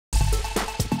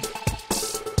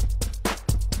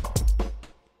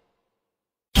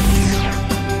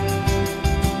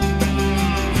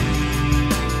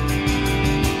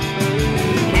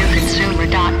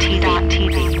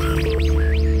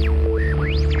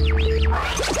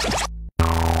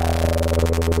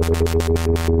This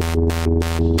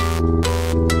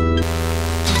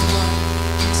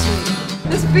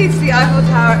beats the Eiffel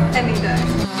Tower any day.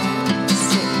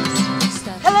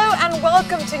 Hello and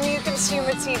welcome to New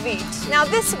Consumer TV. Now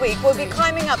this week we'll be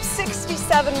climbing up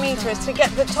 67 meters to get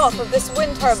to the top of this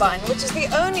wind turbine, which is the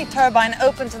only turbine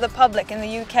open to the public in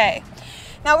the UK.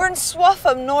 Now we're in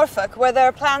Swaffham, Norfolk, where there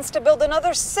are plans to build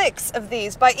another 6 of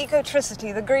these by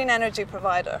Ecotricity, the green energy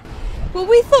provider. Well,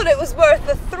 we thought it was worth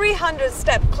the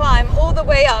 300-step climb all the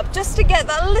way up just to get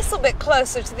that little bit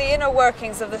closer to the inner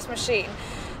workings of this machine.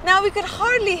 Now, we could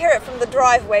hardly hear it from the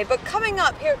driveway, but coming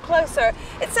up here closer,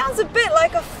 it sounds a bit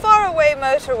like a faraway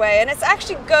motorway, and it's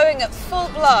actually going at full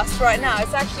blast right now.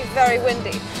 It's actually very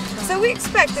windy. So we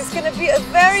expect it's going to be a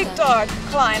very dark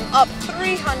climb up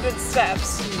 300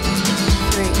 steps.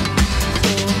 3, 4,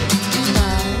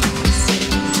 5,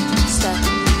 6, 7,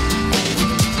 8,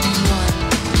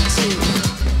 1,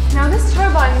 2. Now, this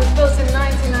turbine was built in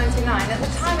 1999. At the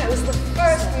time, it was the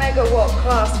first megawatt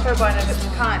class turbine of its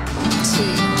kind. 2,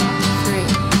 3,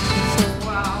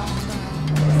 4. Wow.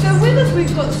 So with us,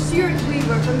 we've got Stuart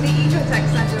Weaver from the Ecotech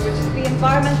Centre, which is the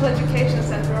Environmental Education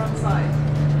Centre on site.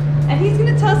 And he's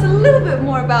going to tell us a little bit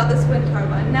more about this wind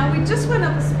turbine. Now, we just went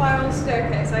up a spiral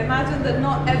staircase. I imagine that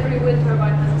not every wind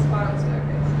turbine has a spiral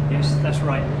staircase. Yes, that's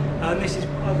right. This is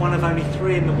one of only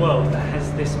 3 in the world that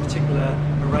has this particular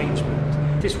arrangement.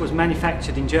 This was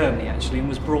manufactured in Germany actually and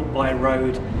was brought by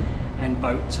road and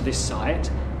boat to this site.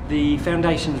 The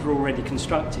foundations were already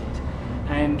constructed,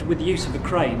 and with the use of a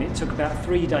crane it took about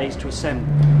 3 days to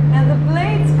assemble. And the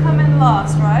blades come in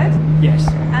last, right? Yes.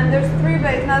 And there's 3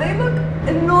 blades. Now they look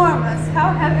enormous.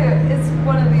 How heavy is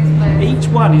one of these blades?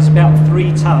 Each one is about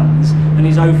 3 tons and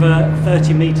is over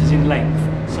 30 metres in length,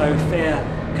 so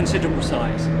considerable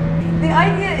size. The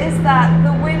idea is that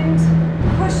the wind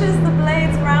pushes the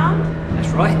blades round?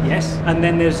 That's right, yes. And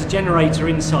then there's a generator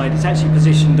inside. It's actually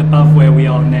positioned above where we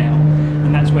are now,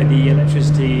 and that's where the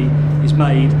electricity is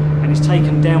made, and is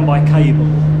taken down by cable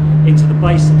into the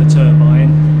base of the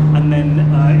turbine, and then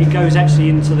it goes actually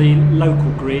into the local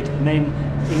grid and then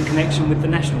in connection with the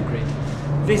national grid.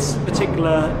 This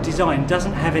particular design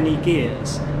doesn't have any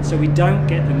gears, so we don't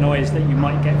get the noise that you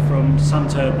might get from some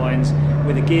turbines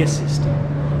with a gear system.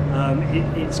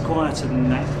 It's quieter than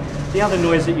that. The other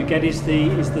noise that you get is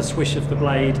the swish of the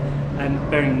blade, and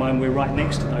bearing in mind we're right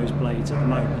next to those blades at the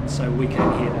moment, so we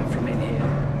can hear that from in here.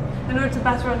 In order to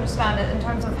better understand it, in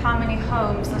terms of how many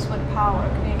homes this would power,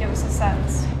 can you give us a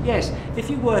sense? Yes, if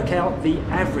you work out the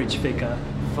average figure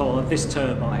for this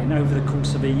turbine over the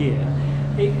course of a year,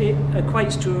 it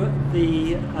equates to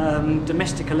the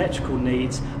domestic electrical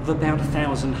needs of about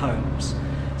 1,000 homes.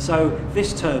 So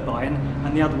this turbine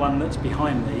and the other one that's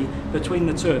behind me, between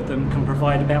the 2 of them can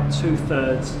provide about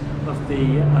 2/3 of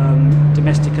the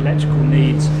domestic electrical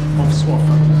needs of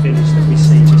Swaffham, the village that we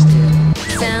see just here.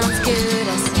 Sounds good,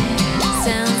 I say.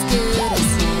 Sounds good, I say.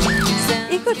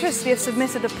 Ecotricity have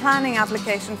submitted a planning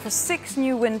application for 6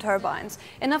 new wind turbines,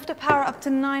 enough to power up to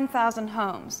 9,000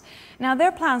 homes. Now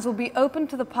their plans will be open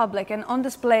to the public and on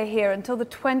display here until the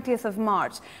 20th of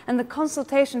March, and the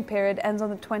consultation period ends on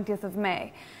the 20th of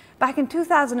May. Back in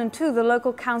 2002, the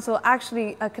local council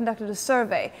actually conducted a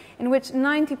survey in which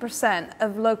 90%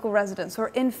 of local residents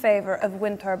were in favour of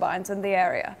wind turbines in the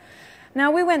area.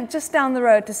 Now we went just down the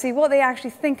road to see what they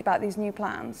actually think about these new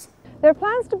plans. There are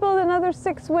plans to build another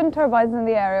 6 wind turbines in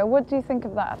the area. What do you think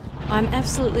of that? I'm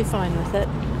absolutely fine with it.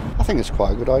 I think it's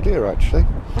quite a good idea, actually.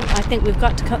 I think we've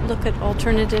got to look at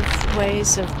alternative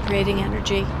ways of creating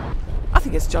energy. I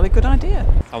think it's a jolly good idea.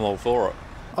 I'm all for it.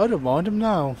 I don't mind them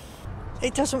now.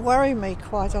 It doesn't worry me,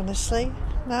 quite honestly.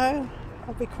 No,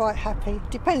 I'll be quite happy.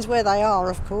 Depends where they are,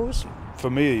 of course. For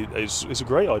me, it's a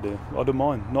great idea. I don't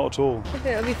mind, not at all. I think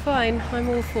it'll be fine. I'm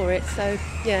all for it. So,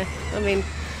 yeah, I mean,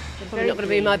 it's probably not going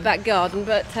to be my back garden,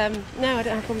 but no, I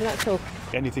don't have a problem with that at all.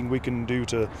 Anything we can do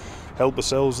to help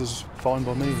ourselves is fine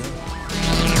by me.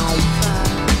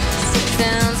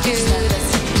 Sounds good.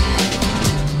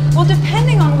 Well,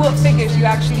 depending on what figures you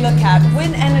actually look at,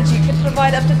 wind energy could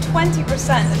provide up to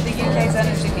 20% of the UK's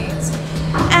energy needs.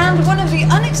 And one of the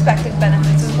unexpected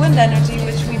benefits of wind energy,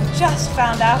 which we've just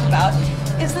found out about,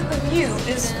 is that the view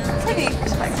is pretty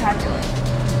spectacular.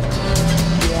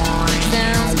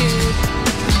 Sounds good.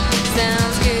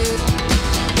 Sounds good.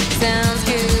 Sounds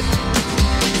good.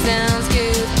 Sounds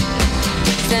good.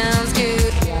 Sounds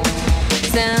good.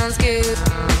 Sounds good.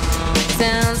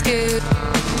 Sounds good.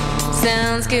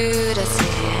 Sounds good, I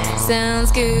say.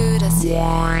 Sounds good, I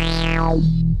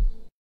say.